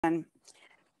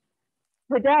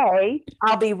Today,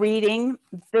 I'll be reading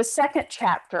the second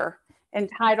chapter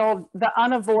entitled The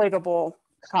Unavoidable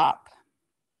Cup.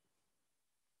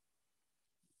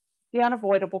 The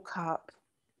Unavoidable Cup.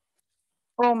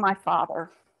 Oh, my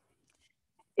Father,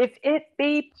 if it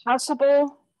be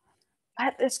possible,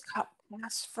 let this cup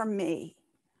pass from me.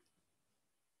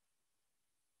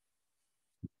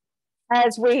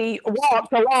 As we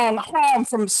walked along home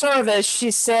from service,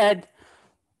 she said,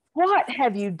 "What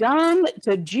have you done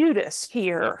to Judas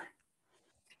here?"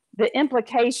 The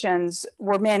implications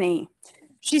were many.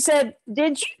 She said,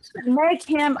 "Did you make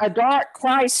him a dark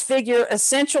Christ figure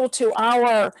essential to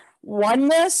our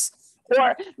oneness?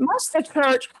 Or must the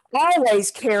church always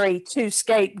carry two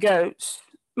scapegoats?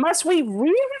 Must we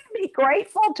really be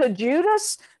grateful to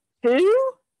Judas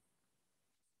too?"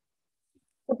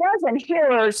 A dozen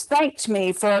hearers thanked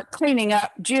me for cleaning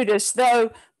up Judas,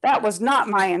 though that was not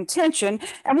my intention.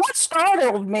 And what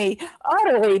startled me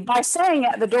utterly by saying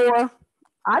at the door,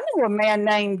 "I knew a man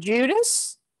named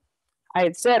Judas." I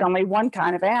had said only one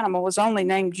kind of animal was only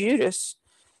named Judas.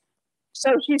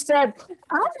 So she said,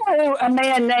 "I know a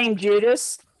man named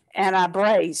Judas," and I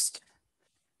braced.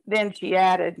 Then she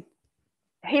added,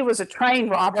 "He was a train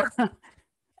robber,"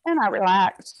 and I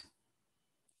relaxed.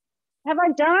 Have I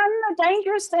done a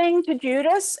dangerous thing to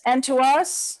Judas and to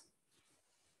us?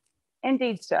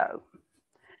 Indeed so.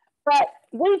 But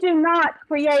we do not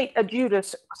create a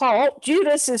Judas cult.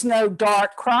 Judas is no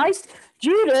dark Christ.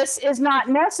 Judas is not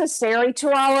necessary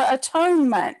to our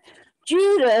atonement.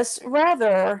 Judas,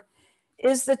 rather,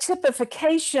 is the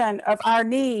typification of our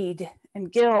need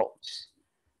and guilt,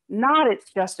 not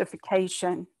its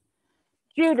justification.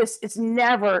 Judas is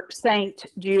never Saint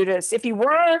Judas. If he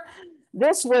were,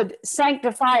 this would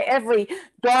sanctify every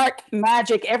dark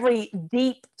magic, every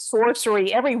deep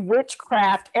sorcery, every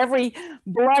witchcraft, every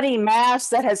bloody mass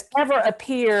that has ever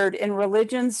appeared in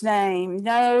religion's name.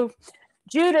 No,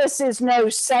 Judas is no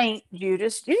Saint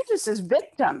Judas. Judas is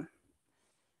victim.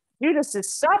 Judas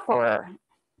is sufferer.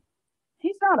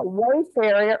 He's not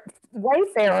a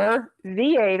wayfarer,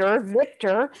 viator,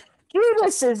 victor.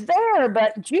 Judas is there,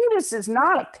 but Judas is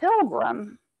not a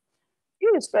pilgrim.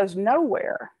 Judas goes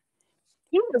nowhere.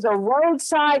 He was a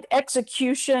roadside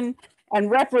execution and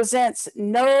represents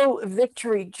no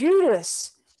victory.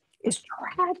 Judas is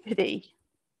tragedy.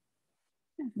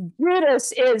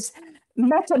 Judas is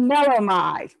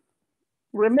metamelomai,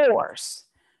 remorse,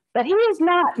 but he is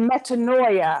not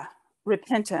metanoia,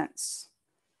 repentance.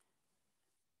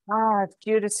 Ah, if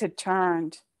Judas had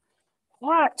turned,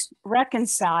 what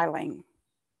reconciling?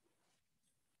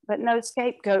 But no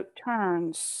scapegoat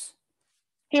turns.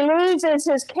 He loses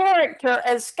his character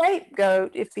as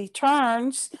scapegoat if he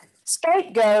turns.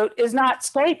 Scapegoat is not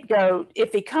scapegoat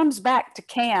if he comes back to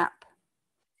camp.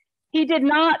 He did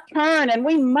not turn, and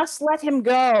we must let him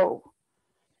go.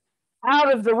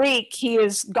 Out of the week, he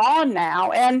is gone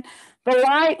now, and the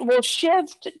light will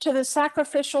shift to the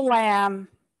sacrificial lamb.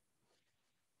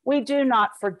 We do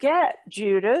not forget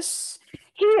Judas.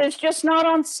 He is just not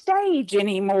on stage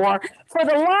anymore, for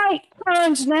the light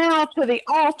turns now to the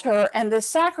altar and the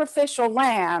sacrificial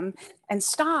lamb and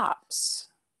stops.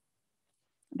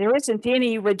 There isn't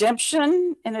any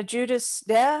redemption in a Judas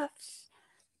death,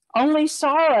 only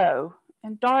sorrow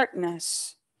and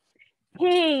darkness.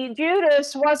 He,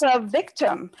 Judas, was a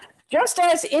victim, just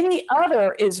as any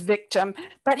other is victim,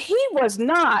 but he was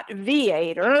not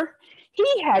viator.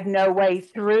 He had no way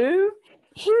through.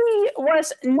 He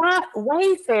was not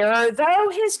wayfarer, though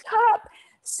his cup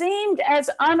seemed as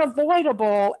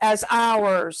unavoidable as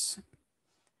ours.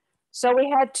 So we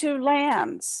had two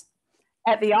lambs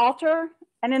at the altar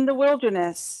and in the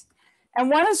wilderness. And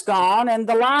one is gone, and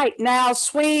the light now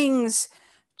swings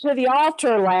to the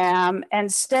altar lamb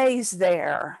and stays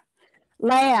there.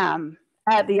 Lamb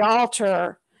at the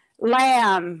altar,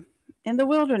 lamb in the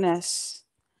wilderness.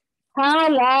 How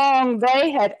long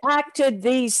they had acted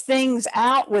these things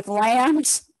out with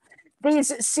lambs,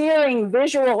 these searing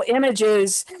visual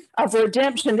images of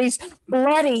redemption, these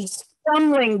bloody,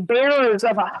 stumbling bearers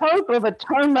of a hope of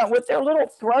atonement with their little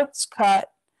throats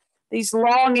cut, these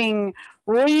longing,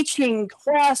 reaching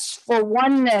quests for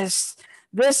oneness,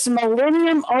 this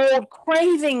millennium-old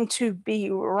craving to be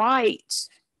right.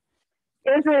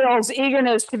 Israel's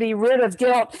eagerness to be rid of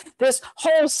guilt, this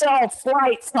wholesale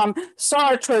flight from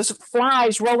Sartre's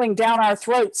flies rolling down our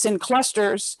throats in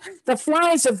clusters, the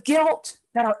flies of guilt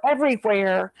that are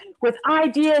everywhere, with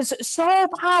ideas so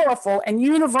powerful and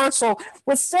universal,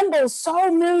 with symbols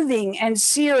so moving and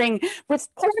searing, with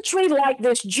poetry like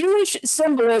this Jewish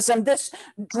symbolism, this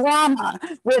drama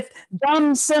with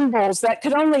dumb symbols that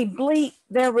could only bleat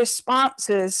their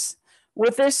responses.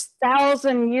 with this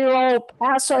 1,000-year-old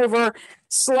Passover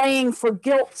slaying for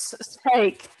guilt's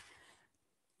sake.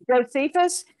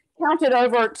 Josephus counted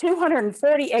over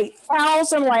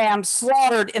 248,000 lambs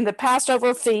slaughtered in the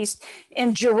Passover feast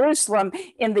in Jerusalem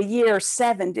in the year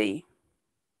 70.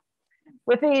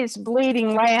 With these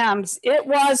bleeding lambs, it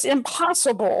was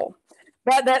impossible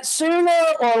but that sooner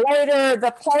or later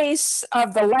the place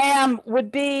of the lamb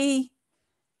would be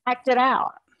acted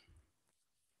out.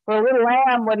 For a little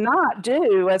lamb would not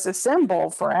do as a symbol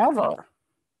forever.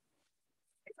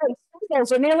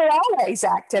 Symbols are nearly always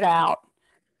acted out.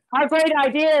 Our great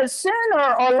ideas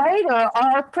sooner or later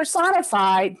are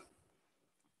personified.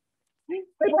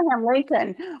 Abraham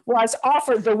Lincoln was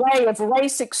offered the way of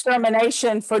race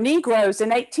extermination for Negroes in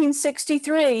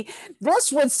 1863.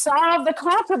 This would solve the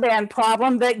contraband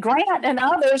problem that Grant and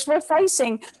others were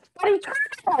facing, but he turned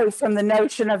away from the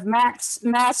notion of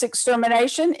mass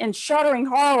extermination in shuddering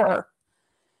horror.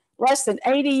 Less than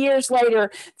 80 years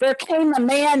later, there came a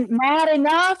man mad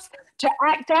enough to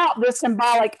act out the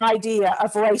symbolic idea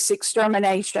of race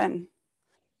extermination.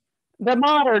 The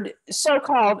modern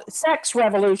so-called sex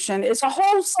revolution is a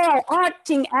wholesale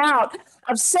acting out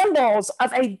of symbols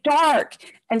of a dark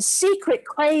and secret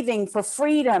craving for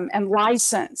freedom and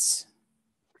license.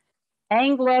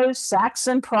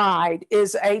 Anglo-Saxon pride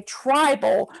is a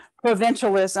tribal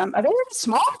provincialism, a very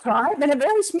small tribe and a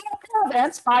very small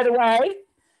province, by the way,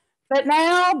 but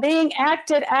now being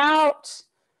acted out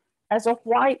as a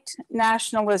white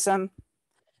nationalism.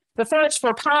 The thirst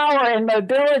for power and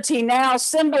mobility, now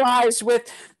symbolized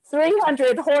with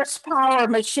 300 horsepower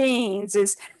machines,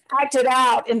 is acted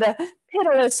out in the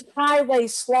pitiless highway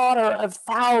slaughter of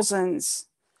thousands.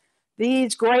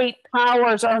 These great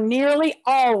powers are nearly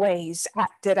always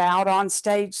acted out on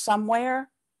stage somewhere.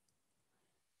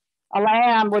 A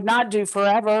lamb would not do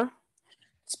forever.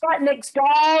 Sputnik's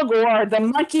dog or the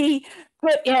monkey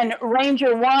put in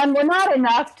Ranger 1 were not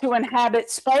enough to inhabit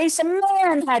space. A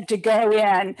man had to go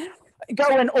in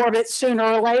orbit sooner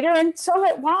or later, and so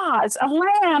it was. A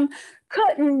lamb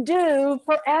couldn't do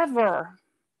forever.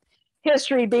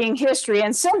 History being history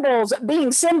and symbols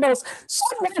being symbols,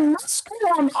 someone must go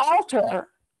on the altar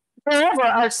wherever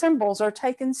our symbols are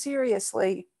taken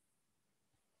seriously.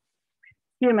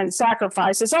 Human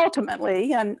sacrifice is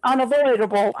ultimately an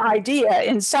unavoidable idea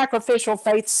in sacrificial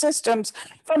faith systems.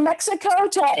 From Mexico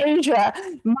to Asia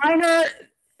Minor,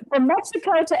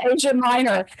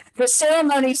 the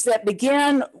ceremonies that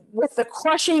begin with the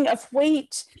crushing of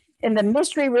wheat in the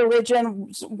mystery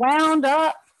religion wound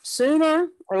up sooner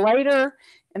or later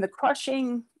in the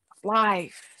crushing of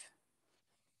life.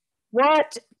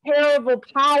 What terrible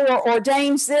power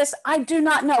ordains this? I do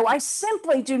not know. I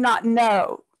simply do not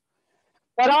know.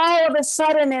 But all of a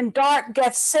sudden in dark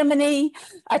Gethsemane,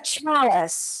 a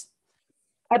chalice,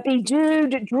 a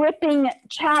bedewed, dripping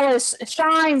chalice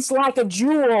shines like a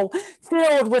jewel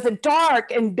filled with a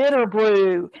dark and bitter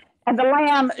brew, and the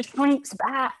lamb shrinks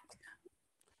back.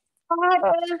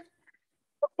 Father,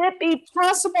 if it be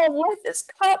possible, let this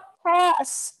cup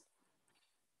pass.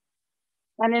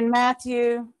 And in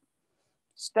Matthew,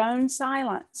 stone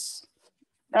silence,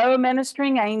 no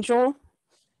ministering angel,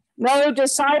 no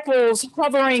disciples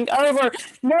hovering over,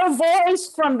 no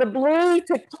voice from the blue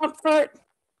to comfort.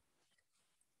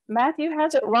 Matthew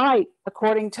has it right,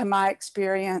 according to my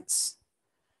experience.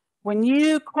 When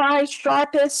you cry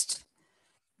sharpest,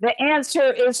 the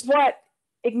answer is what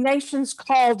Ignatians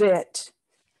called it: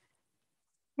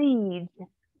 siege,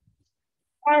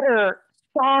 utter,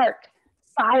 stark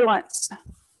silence.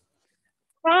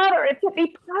 Father, if it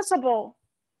be possible.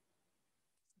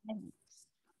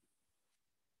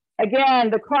 Again,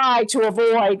 the cry to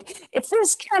avoid, if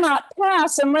this cannot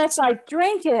pass unless I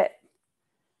drink it.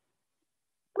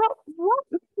 But what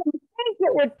makes him think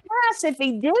it would pass if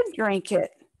he did drink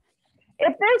it?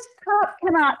 If this cup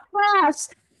cannot pass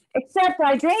except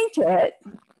I drink it,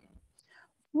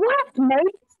 what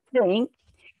makes him think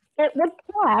it would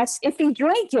pass if he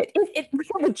drank it? It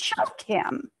would choke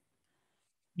him.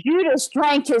 Judas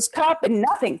drank his cup and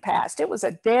nothing passed. It was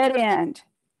a dead end.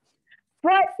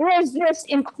 What is this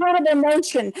incredible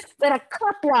notion that a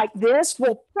cup like this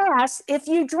will pass if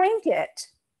you drink it?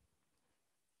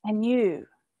 And you,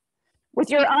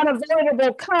 with your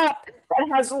unavoidable cup that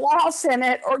has loss in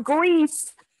it, or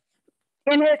grief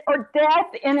in it, or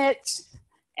death in it,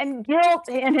 and guilt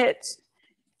in it,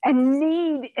 and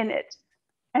need in it,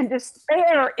 and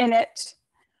despair in it,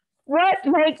 what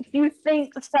makes you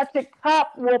think such a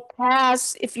cup will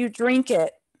pass if you drink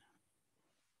it?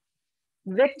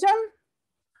 Victim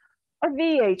or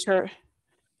viator?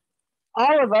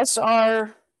 All of us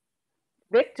are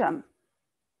victim.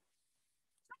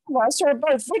 us who are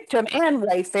both victim and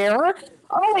wayfarer.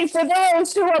 Only for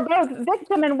those who are both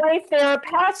victim and wayfarer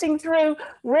passing through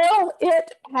will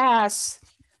it pass.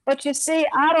 But you see,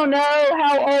 I don't know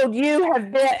how old you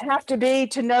have to be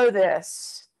to know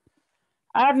this.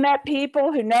 I've met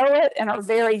people who know it and are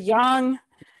very young.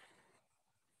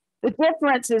 The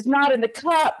difference is not in the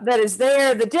cup that is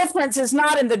there. The difference is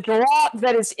not in the drop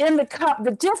that is in the cup.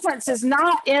 The difference is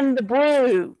not in the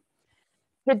brew.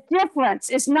 The difference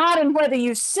is not in whether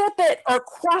you sip it or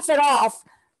quaff it off.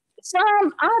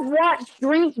 I've watched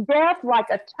drink death like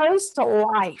a toast to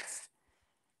life.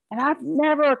 And I've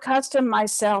never accustomed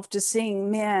myself to seeing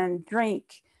men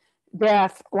drink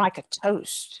death like a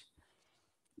toast.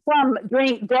 Some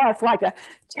drink death like a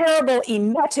terrible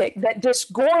emetic that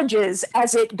disgorges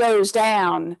as it goes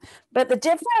down. But the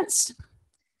difference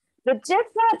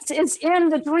is in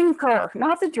the drinker,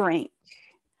 not the drink.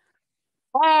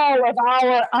 All of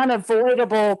our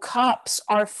unavoidable cups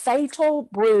are fatal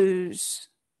brews.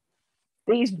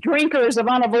 These drinkers of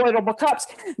unavoidable cups,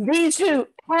 these who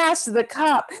pass the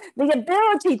cup, the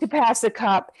ability to pass the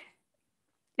cup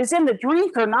is in the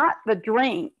drinker, not the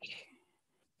drink.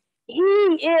 He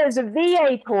is a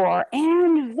viator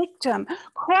and victim.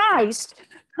 Christ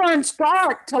turns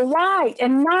dark to light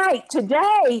and night to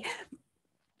day,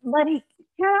 but he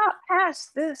cannot pass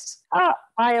this up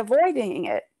by avoiding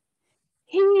it.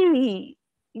 He,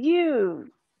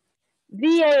 you,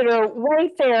 viator,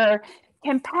 wayfarer,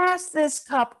 can pass this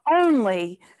cup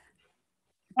only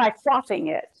by quaffing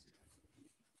it.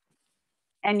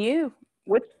 And you,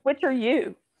 which are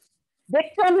you?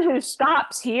 Victim who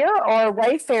stops here or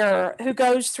wayfarer who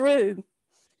goes through?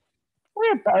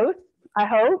 We're both, I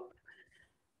hope.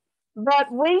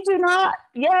 But we do not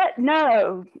yet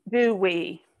know, do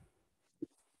we?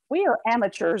 We are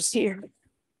amateurs here.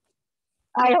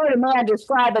 I heard a man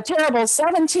describe a terrible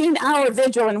 17-hour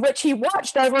vigil in which he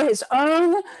watched over his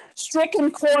own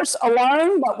stricken course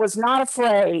alone, but was not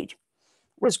afraid,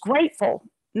 was grateful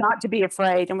not to be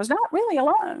afraid, and was not really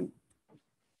alone.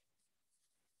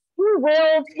 He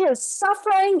willed his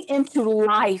suffering into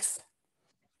life.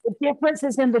 The difference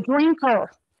is in the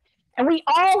drinker, and we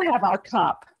all have our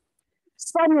cup.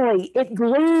 Suddenly, it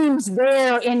gleams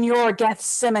there in your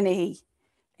Gethsemane,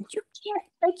 and you can't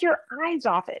take your eyes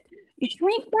off it. You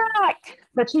shrink back,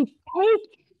 but you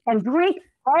take and drink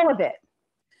all of it.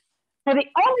 So the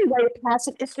only way to pass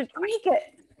it is to drink it.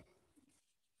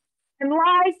 And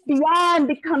life beyond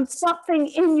becomes something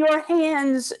in your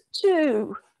hands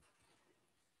too.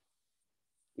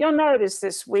 You'll notice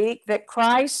this week that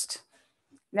Christ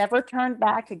never turned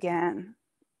back again.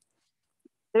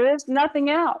 There is nothing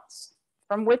else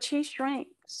from which he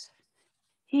shrinks.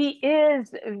 He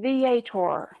is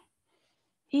viator.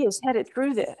 He is headed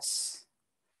through this.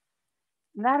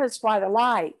 And that is why the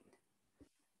light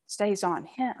stays on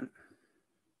him.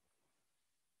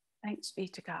 Thanks be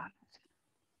to God.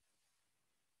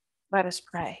 Let us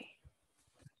pray.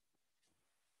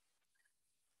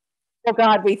 Oh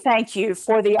God, we thank you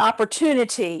for the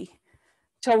opportunity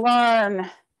to learn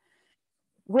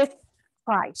with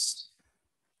Christ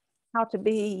how to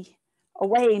be a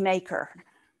way maker,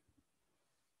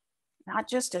 not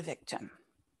just a victim.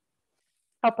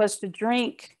 Help us to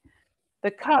drink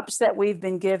the cups that we've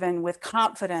been given with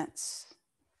confidence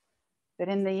that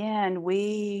in the end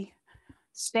we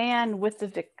stand with the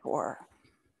victor.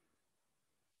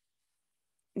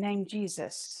 Named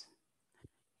Jesus,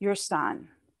 your Son,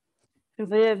 who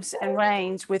lives and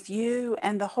reigns with you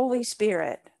and the Holy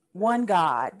Spirit, one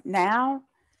God, now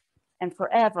and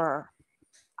forever.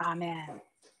 Amen.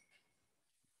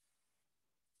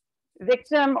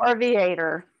 Victim or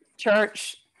viator,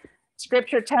 church,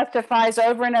 Scripture testifies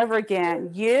over and over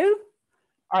again, you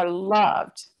are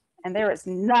loved, and there is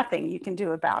nothing you can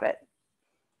do about it.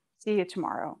 See you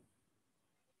tomorrow.